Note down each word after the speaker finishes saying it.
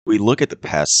We look at the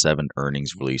past 7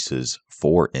 earnings releases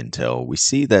for Intel, we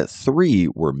see that 3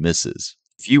 were misses.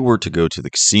 If you were to go to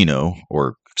the casino,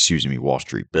 or excuse me, Wall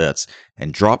Street Bets,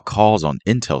 and drop calls on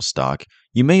Intel stock,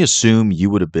 you may assume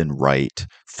you would have been right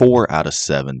 4 out of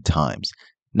 7 times.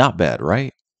 Not bad,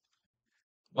 right?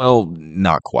 Well,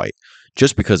 not quite.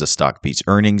 Just because a stock beats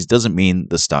earnings doesn't mean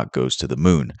the stock goes to the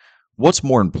moon. What's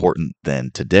more important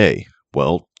than today?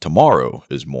 Well, tomorrow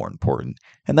is more important,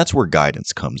 and that's where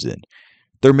guidance comes in.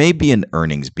 There may be an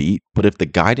earnings beat, but if the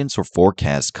guidance or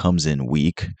forecast comes in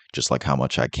weak, just like how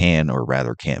much I can or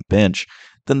rather can't bench,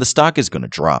 then the stock is going to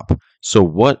drop. So,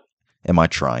 what am I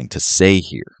trying to say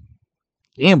here?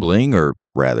 Gambling, or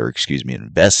rather, excuse me,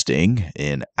 investing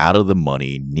in out of the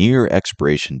money, near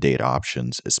expiration date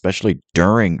options, especially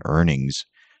during earnings,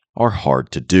 are hard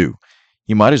to do.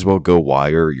 You might as well go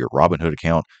wire your Robinhood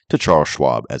account to Charles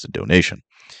Schwab as a donation.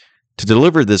 To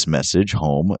deliver this message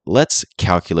home, let's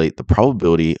calculate the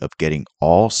probability of getting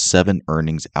all 7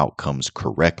 earnings outcomes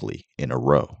correctly in a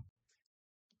row.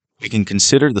 We can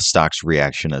consider the stock's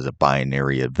reaction as a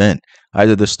binary event.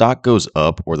 Either the stock goes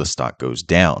up or the stock goes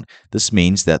down. This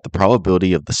means that the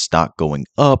probability of the stock going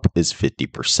up is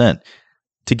 50%.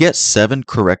 To get 7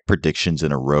 correct predictions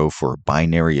in a row for a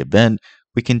binary event,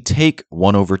 we can take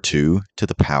 1 over 2 to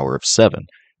the power of 7.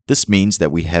 This means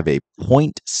that we have a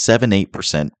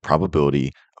 0.78% probability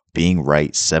of being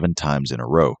right 7 times in a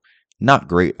row. Not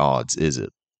great odds, is it?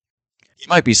 You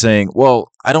might be saying, well,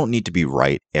 I don't need to be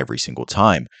right every single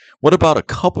time. What about a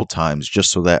couple times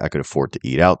just so that I could afford to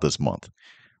eat out this month?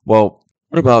 Well,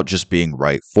 what about just being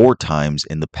right 4 times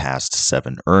in the past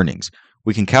 7 earnings?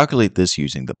 We can calculate this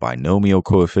using the binomial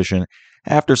coefficient.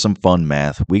 After some fun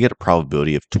math, we get a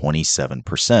probability of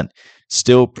 27%,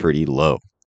 still pretty low.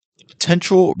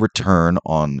 Potential return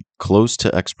on close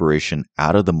to expiration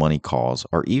out of the money calls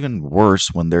are even worse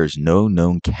when there's no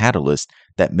known catalyst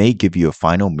that may give you a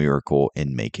final miracle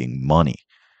in making money.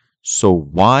 So,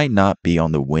 why not be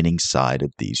on the winning side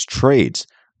of these trades?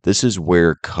 This is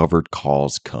where covered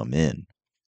calls come in.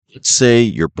 Let's say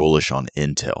you're bullish on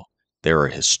Intel. They're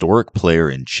a historic player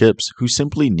in chips who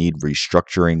simply need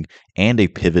restructuring and a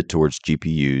pivot towards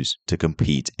GPUs to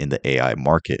compete in the AI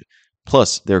market.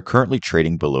 Plus, they're currently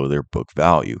trading below their book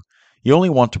value. You only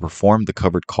want to perform the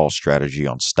covered call strategy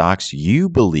on stocks you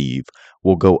believe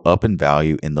will go up in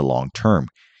value in the long term.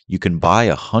 You can buy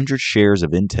 100 shares of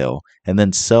Intel and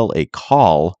then sell a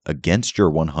call against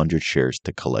your 100 shares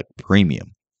to collect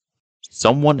premium.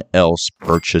 Someone else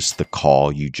purchased the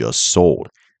call you just sold,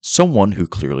 someone who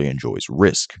clearly enjoys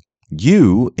risk.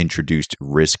 You introduced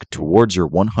risk towards your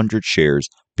 100 shares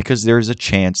because there is a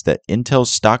chance that Intel's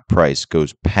stock price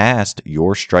goes past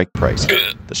your strike price.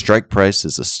 The strike price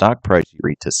is the stock price you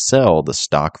agree to sell the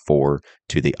stock for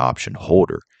to the option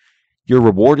holder. You're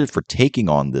rewarded for taking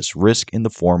on this risk in the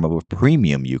form of a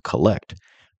premium you collect.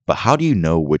 But how do you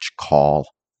know which call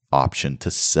option to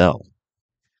sell?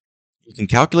 You can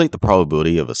calculate the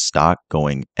probability of a stock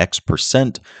going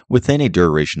X% within a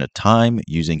duration of time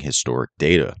using historic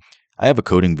data. I have a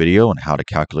coding video on how to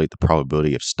calculate the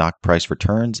probability of stock price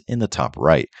returns in the top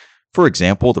right. For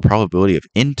example, the probability of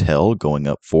Intel going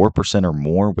up 4% or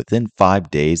more within 5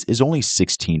 days is only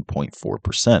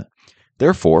 16.4%.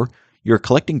 Therefore, you're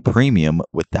collecting premium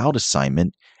without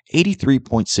assignment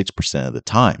 83.6% of the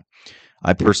time.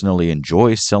 I personally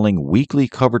enjoy selling weekly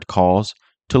covered calls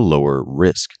to lower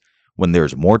risk. When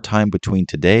there's more time between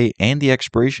today and the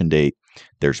expiration date,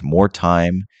 there's more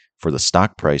time for the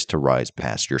stock price to rise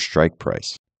past your strike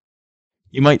price.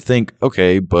 You might think,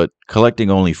 okay, but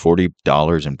collecting only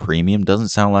 $40 in premium doesn't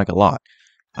sound like a lot.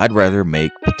 I'd rather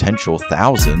make potential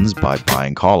thousands by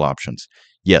buying call options.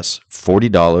 Yes,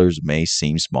 $40 may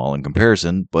seem small in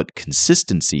comparison, but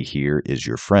consistency here is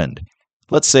your friend.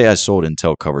 Let's say I sold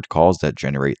Intel covered calls that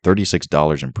generate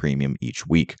 $36 in premium each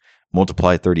week.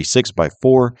 Multiply 36 by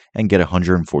 4 and get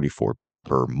 144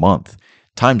 per month.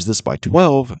 Times this by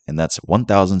 12, and that's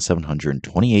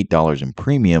 $1,728 in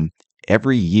premium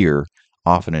every year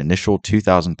off an initial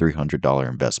 $2,300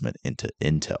 investment into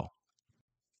Intel.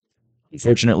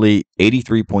 Unfortunately,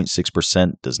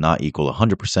 83.6% does not equal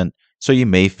 100%, so you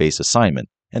may face assignment,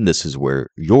 and this is where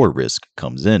your risk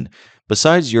comes in.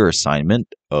 Besides your assignment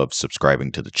of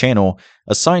subscribing to the channel,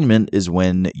 assignment is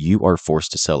when you are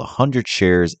forced to sell 100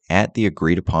 shares at the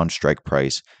agreed upon strike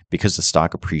price because the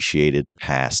stock appreciated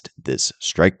past this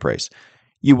strike price.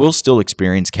 You will still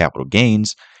experience capital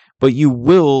gains, but you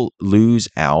will lose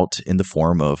out in the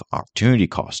form of opportunity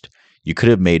cost. You could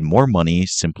have made more money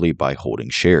simply by holding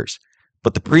shares.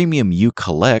 But the premium you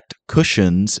collect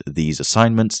cushions these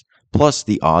assignments, plus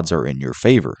the odds are in your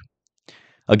favor.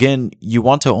 Again, you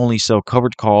want to only sell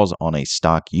covered calls on a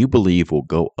stock you believe will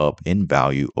go up in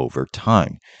value over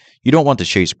time. You don't want to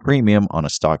chase premium on a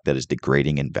stock that is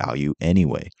degrading in value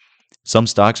anyway. Some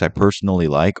stocks I personally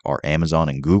like are Amazon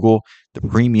and Google. The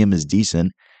premium is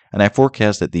decent, and I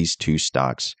forecast that these two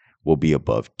stocks will be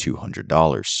above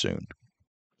 $200 soon.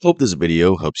 Hope this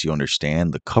video helps you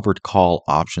understand the covered call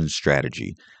option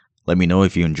strategy. Let me know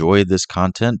if you enjoyed this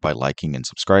content by liking and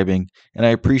subscribing, and I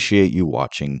appreciate you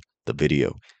watching the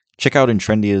video. Check out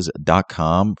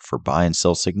Intrendias.com for buy and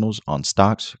sell signals on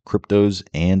stocks, cryptos,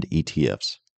 and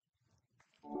ETFs.